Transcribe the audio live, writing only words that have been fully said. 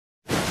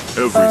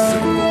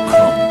Everything will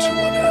come to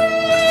an end.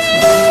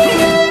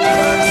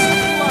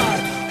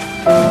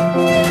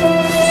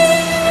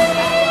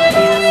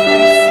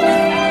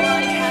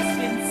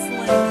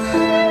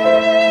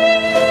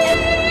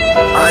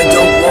 I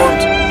don't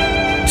want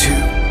to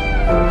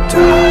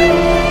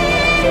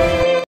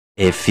die.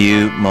 A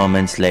few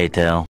moments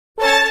later.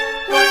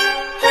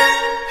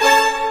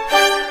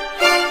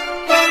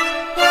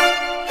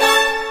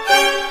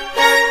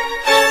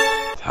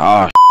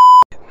 Ah,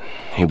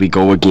 here we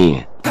go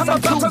again.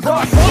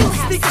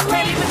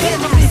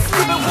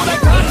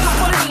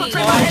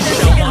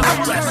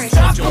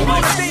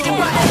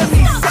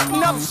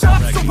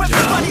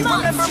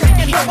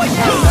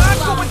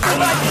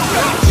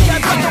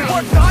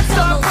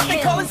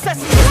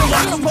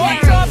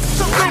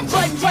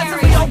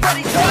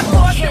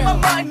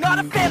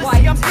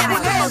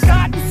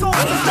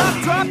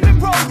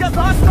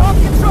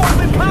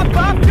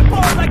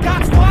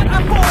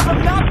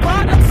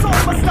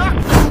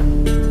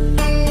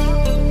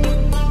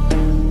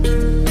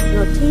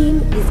 Your team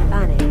is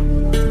banning.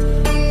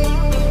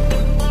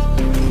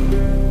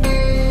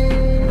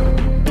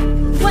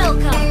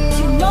 Welcome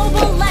to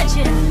Mobile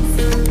Legends!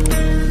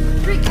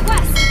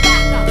 Request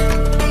backup!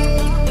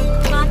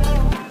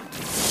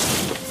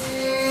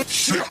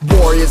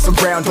 Warriors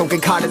around, don't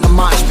get caught in the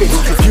mosh pit.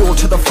 Fuel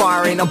to the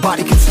fire, ain't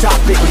nobody can stop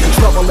it.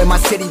 Trouble in my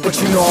city, but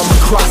you know I'm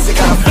across it.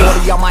 Got a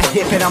 40 on my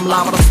hip and I'm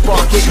liable to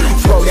spark it.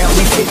 Throw down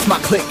these hits, my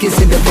click is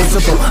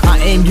indivisible. I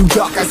aim, you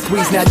duck, I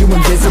squeeze, now you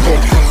invisible.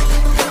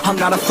 I'm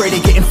not afraid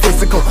of getting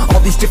physical. All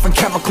these different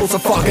chemicals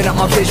are fogging up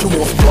my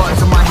visuals.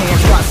 Bloods on my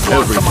hands, got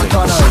slugs on my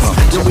gunners.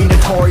 Yeah, we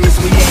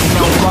notorious, we ain't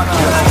no runners.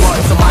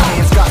 Bloods on my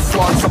hands, got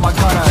slugs on my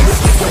gunners.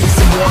 Yeah, we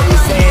some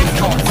warriors and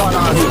don't run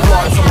us.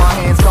 Bloods on my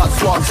hands, got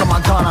slugs on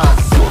my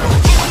gunners.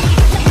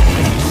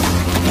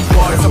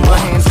 Bloods on my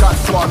hands, got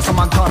slugs on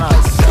my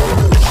gunners.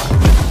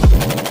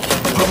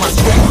 Put on my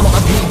strength, put on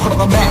my beat, put on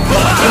the map, put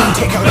on my team.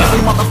 Take out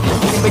every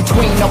motherfucker in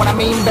between, know what I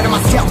mean? Better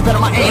myself, better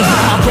my aim,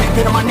 better my rap,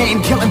 better my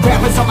name. Killing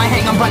rappers on my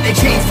hang, I'm running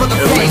chains for the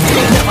fame.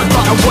 Never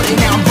thought I would it,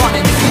 now I'm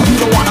running. You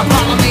don't wanna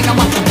follow me, I'm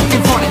up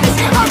in front of this.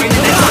 I ran in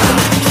the truck,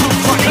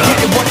 trying to get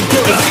it, what it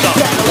do.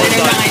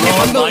 Battling and I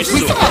never lose,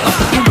 we some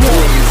motherfucking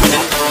warriors.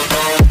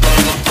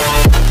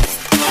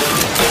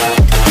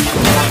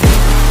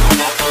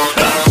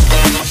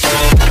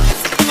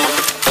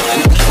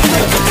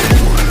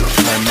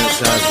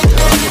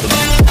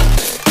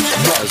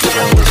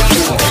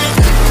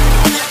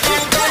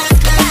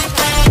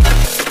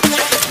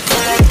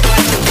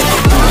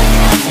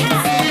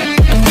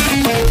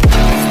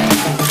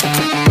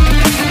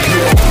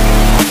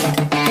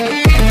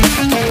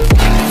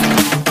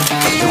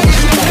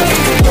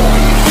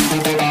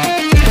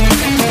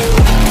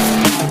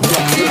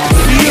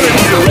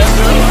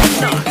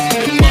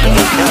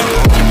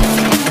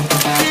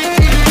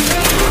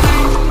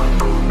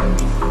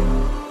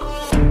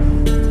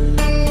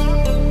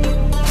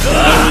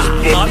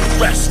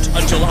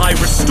 Until I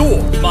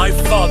restore my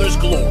father's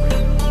glory.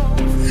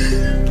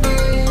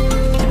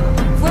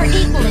 We're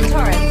equal in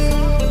turrets.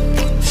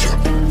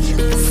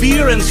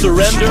 Fear and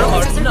surrender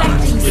are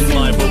not in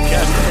my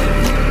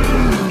vocabulary.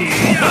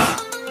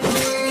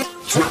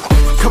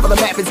 Cover the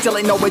map and still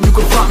ain't know where you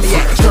can find me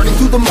at. Journey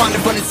through the mind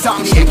of an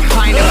insomniac.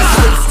 I ain't never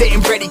sleep,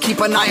 staying ready, keep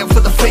an eye out for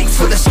the fakes.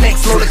 For the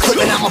snakes, load the clip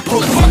and I'ma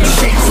pull it from the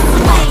shakes.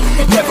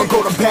 Never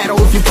go to battle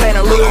if you plan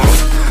to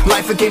lose.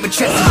 Life a game of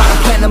chess, you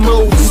gotta plan the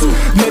moves.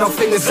 Middle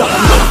fingers up,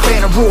 I'm not a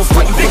fan of rules.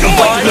 Fighting for the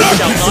right,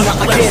 living peace and not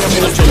like animals.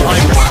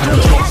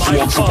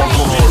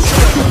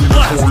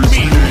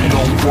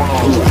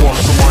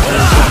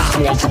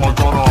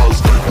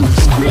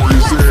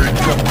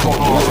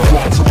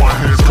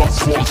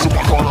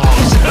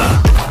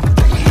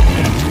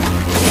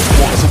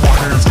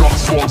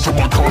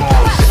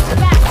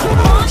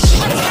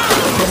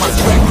 Put my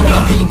strength, put on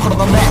my beam, put on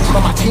the map, put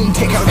on my team.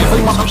 Take out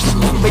every motherfucker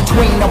in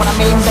between, know what I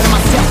mean? Better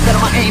myself, better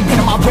my aim,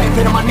 better my rap,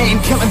 better my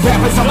name. Killing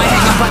rappers on my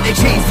hang, I'm running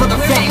chains for the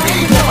fame.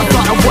 Never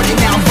thought I would it,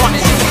 now I'm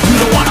running. You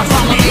don't wanna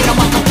follow me, I'm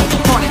up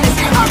running this.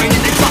 I ran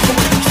in the trouble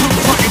with the truth,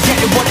 fucking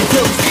getting what it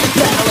do.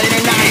 Battling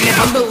and I ain't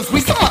never lose, we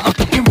some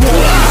motherfucking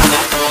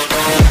warriors.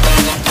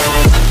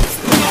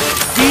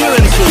 Fear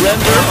and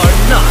surrender are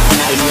not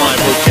in my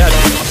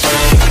vocabulary.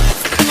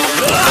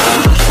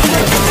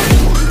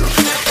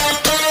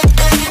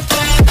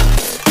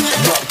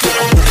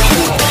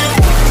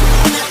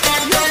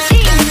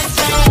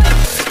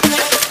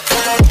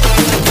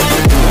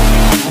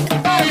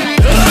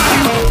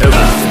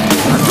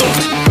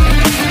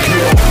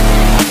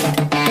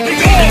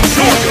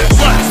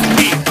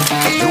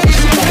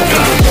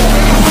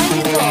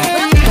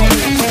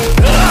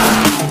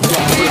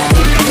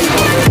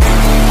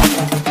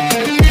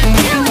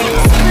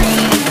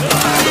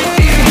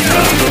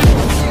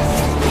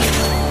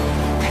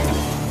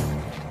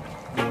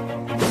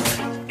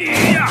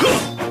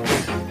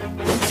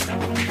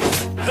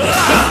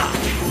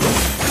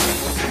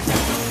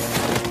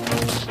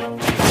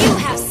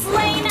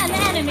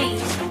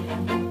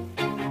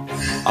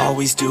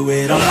 Always do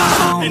it on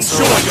my own,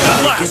 so I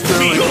gotta get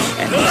through it.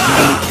 And the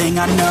only thing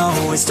I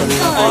know is to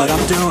love what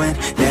I'm doing.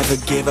 Never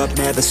Never give up,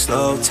 never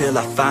slow, till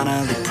I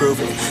finally prove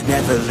it.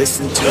 Never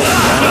listen to the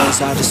noise,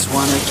 I just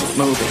wanna keep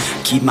moving.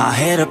 Keep my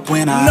head up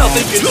when I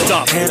Nothing can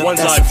stop me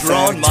once I've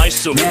drawn my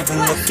sword. Never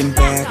looking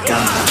back,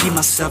 I keep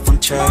myself on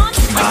track.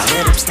 Keep my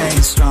head up,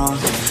 staying strong,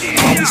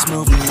 always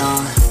moving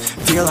on.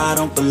 Feel I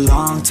don't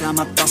belong, tell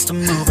my thoughts to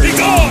move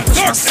along.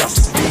 Push myself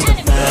to be the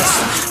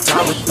best,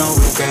 die with no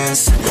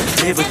regrets.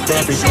 Live with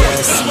every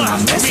breath, see my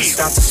message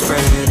start to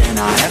spread. And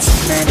I had so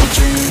many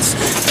dreams,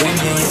 when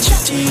you hit your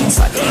teens.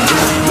 Life ain't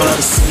really what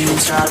it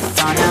seems, try to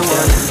find out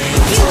what it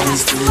means.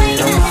 Always do it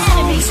on my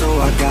own, so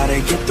I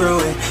gotta get through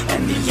it.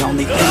 And the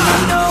only thing I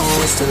know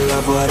is to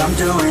love what I'm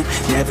doing.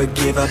 Never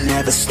give up,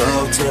 never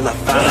slow, till I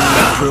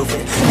finally prove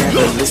it.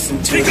 Never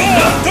listen to the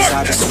noise,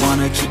 I just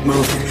wanna keep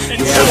moving.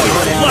 Yeah, I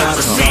put out all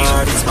the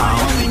start, it's my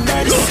only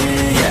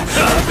medicine. Yeah,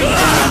 everything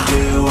I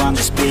do, I'm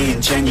just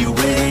being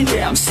genuine.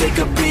 Yeah, I'm sick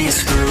of being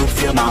screwed,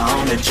 feel my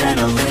own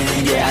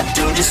adrenaline. Yeah, I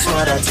do just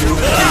what I do,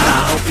 and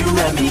I hope you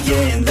let me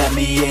in, let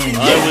me in.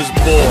 Yeah. I was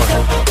born.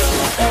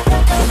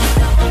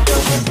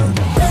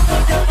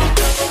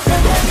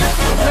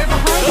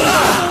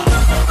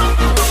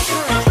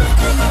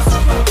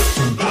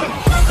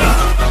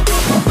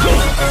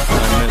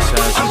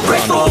 I'm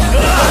grateful, oh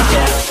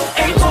yeah,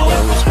 able, oh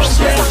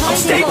yeah, I'm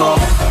stable,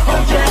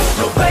 oh yeah,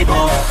 no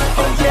label,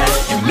 oh yeah,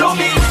 you know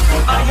me,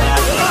 I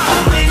have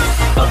only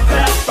a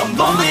path, I'm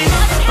lonely,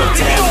 but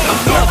damn, I'm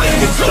going,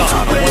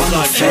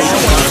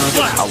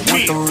 I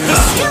want the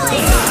real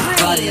stuff.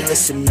 Buddy,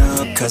 listen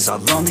up, cause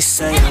I'll only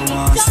say it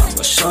once.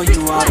 I'll show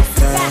you all the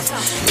path,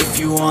 if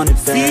you want it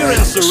bad. Fear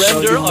and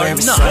surrender are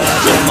not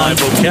in my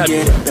vocabulary.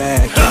 Get it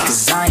back,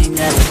 cause I ain't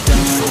never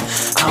done.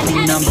 I'll be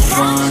number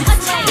one,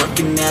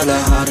 working hella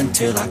hard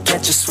until I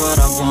get just what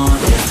I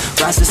want.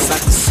 Yeah, rises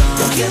like the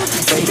sun, yeah,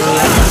 fatal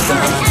like the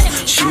sun.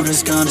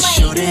 Shooters gonna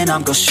shoot and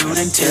I'm gonna shoot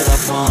until I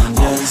won.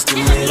 Yeah, let's do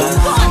it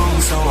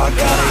alone, so I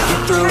gotta get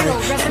through it.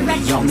 And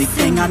the only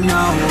thing I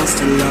know is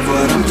to love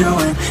what I'm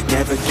doing.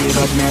 Never give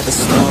up, never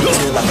slow,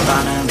 till I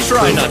finally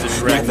try not to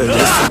drag never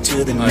listen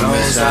to the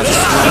noise, I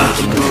just wanna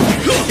keep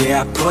moving.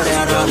 Yeah, I put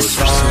out all this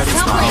heart,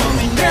 it's my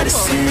only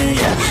medicine.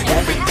 Yeah,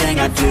 everything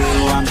I do,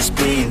 I'm just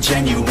being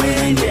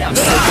genuine. Yeah, I'm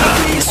sick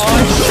of being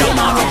screwed, feel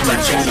my own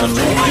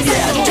adrenaline.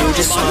 Yeah, I do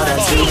just what I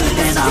do,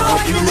 and I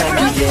hope you let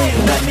me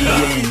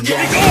in,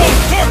 yeah.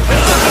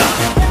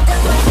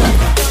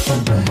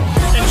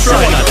 And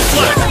try not to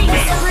flex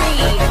me.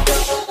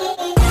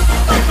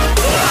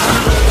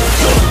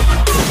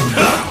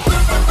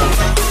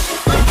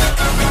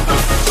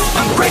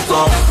 I'm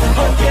grateful,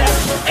 oh yeah,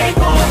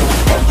 able,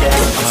 oh yeah,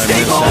 I'm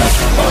stable,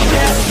 oh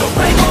yeah, no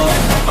label,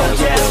 oh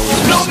yeah,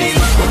 you know me,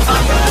 I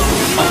got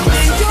only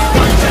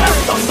one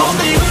path, I'm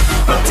lonely,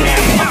 but damn,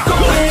 I'm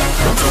going,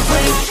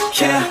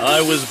 yeah. I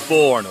was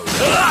born.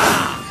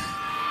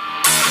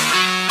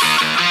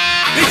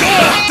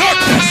 Begone,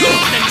 darkness!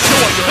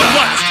 Enjoy your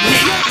last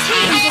meal! Your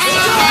team destroyed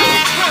a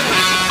turret!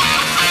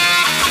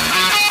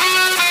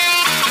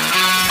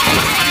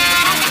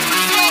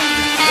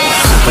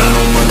 Sippin'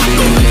 on my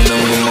lean and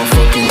I'm with my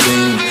fucking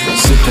team.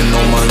 Sippin'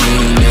 on my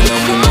lean and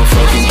I'm with my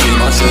fucking team.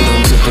 I said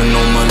I'm sippin'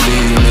 on my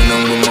lean and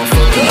I'm with my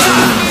fucking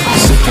team.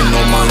 Sippin'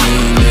 on my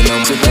lean and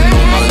I'm sippin'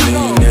 on my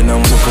lean and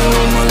I'm sippin'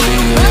 on my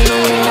lean and I'm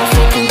with my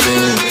fucking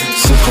team.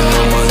 Sippin'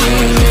 on my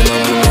lean and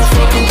I'm with my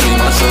fucking team.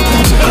 I said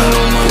I'm sippin'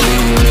 on my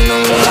lean and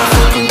I'm with my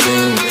fucking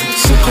team.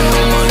 Sippin'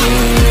 on my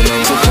lean and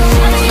I'm sippin'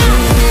 on my lean.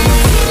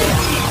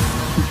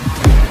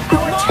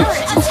 Our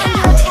turret is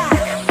under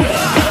attack!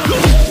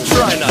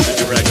 Try not to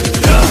direct it.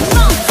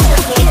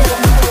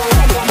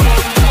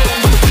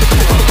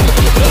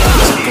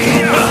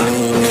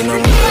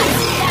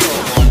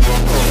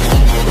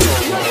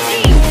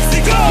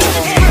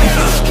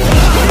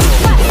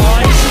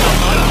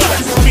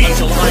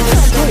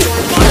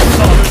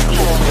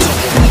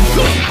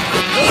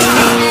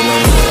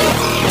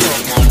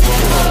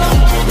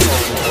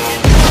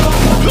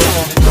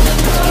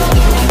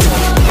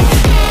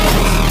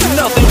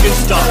 Nothing can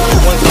stop me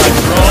once I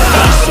draw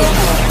my sword.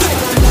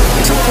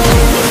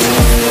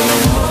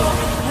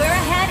 We're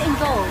ahead in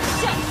gold.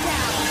 Shut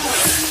down!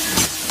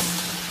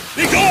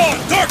 Begone,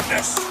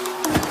 darkness!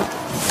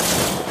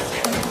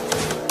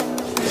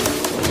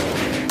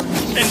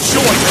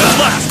 Enjoy your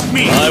last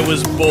meal! I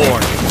was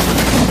born.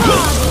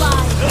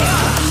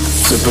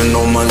 Sippin'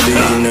 on my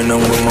lean and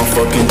I'm with my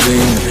fucking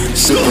team.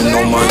 Sippin'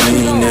 on my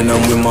lean and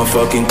I'm with my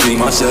fucking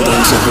team. I said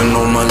I'm sippin'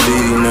 on my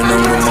lean and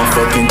I'm with my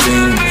fucking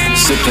team.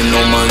 Sippin'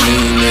 on my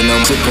lean and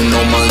I'm sippin'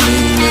 on my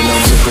lean and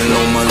I'm sippin'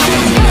 on my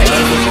lean and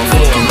I'm with my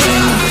fucking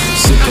team.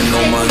 Sippin'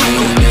 on my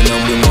lean and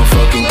I'm with my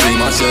fucking team.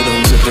 I said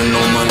I'm sippin'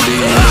 on my lean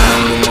and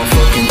I'm with my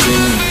fucking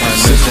team.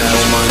 Sippin'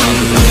 on my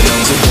lean and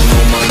I'm sippin'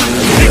 on my lean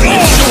and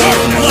I'm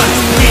sippin' on my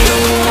lean and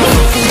I'm with my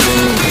fucking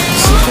team.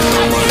 Sippin'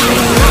 on my lean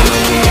and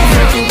I'm with my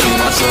fucking team.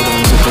 I said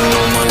I'm sippin'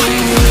 on my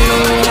lean and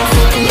I'm with my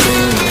fucking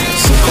team.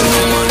 Sippin'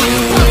 on my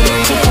lean and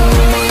I'm sippin'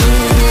 on my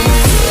lean.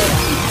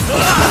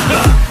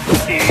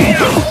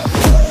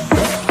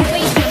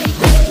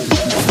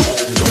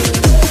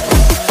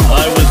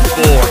 I was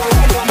born.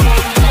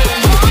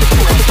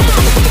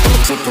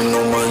 Sippin'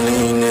 on my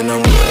lean and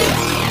I'm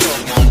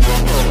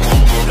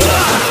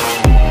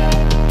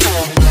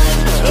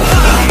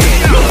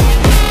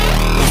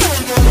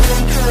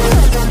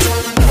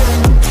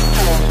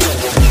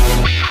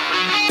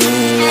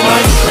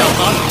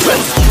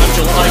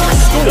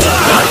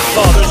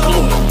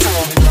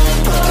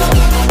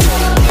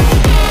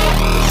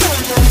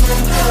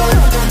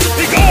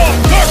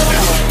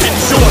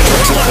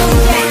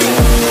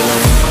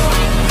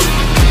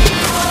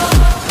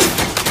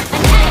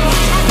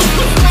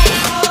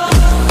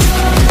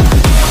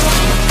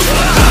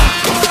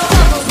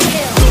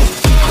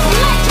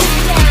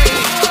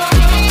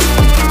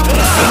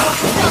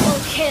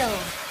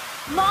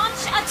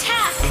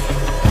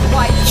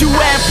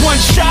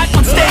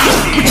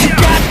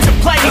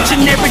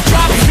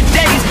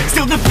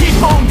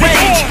own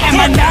rage. Am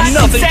I not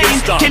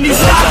insane? Can you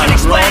stop and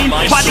explain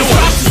why these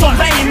raps are so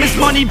lame? Is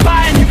money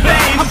buying you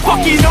fame? I'm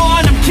fucking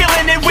on, I'm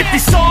killing it with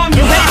this song.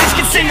 You haters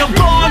can sing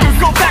along or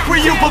go back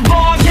where you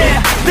belong. Yeah,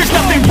 there's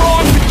nothing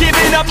wrong with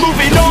giving up,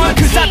 moving on.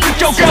 Cause I think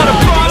you're gonna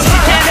bronze.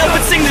 You can't help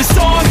but sing this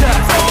song.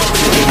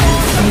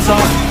 Comes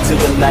on till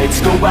the lights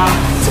go out,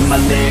 till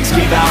my legs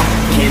give out.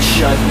 Can't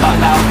shut my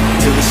mouth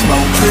till the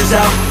smoke clears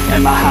out.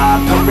 And my high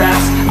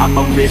raps,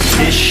 I'ma rip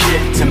this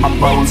shit till my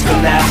bones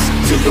collapse.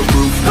 Till the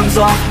roof comes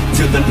off,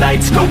 till the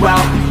lights go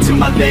out, till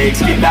my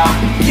legs give out.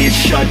 Can't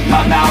shut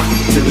my mouth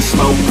till the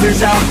smoke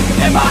clears out.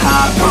 And my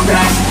high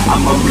raps,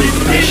 I'ma rip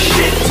this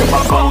shit till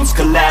my bones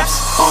collapse.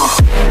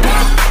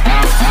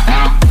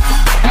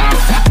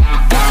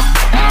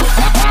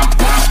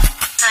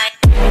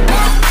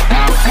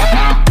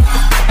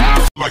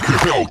 Like a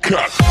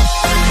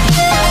Hellcat.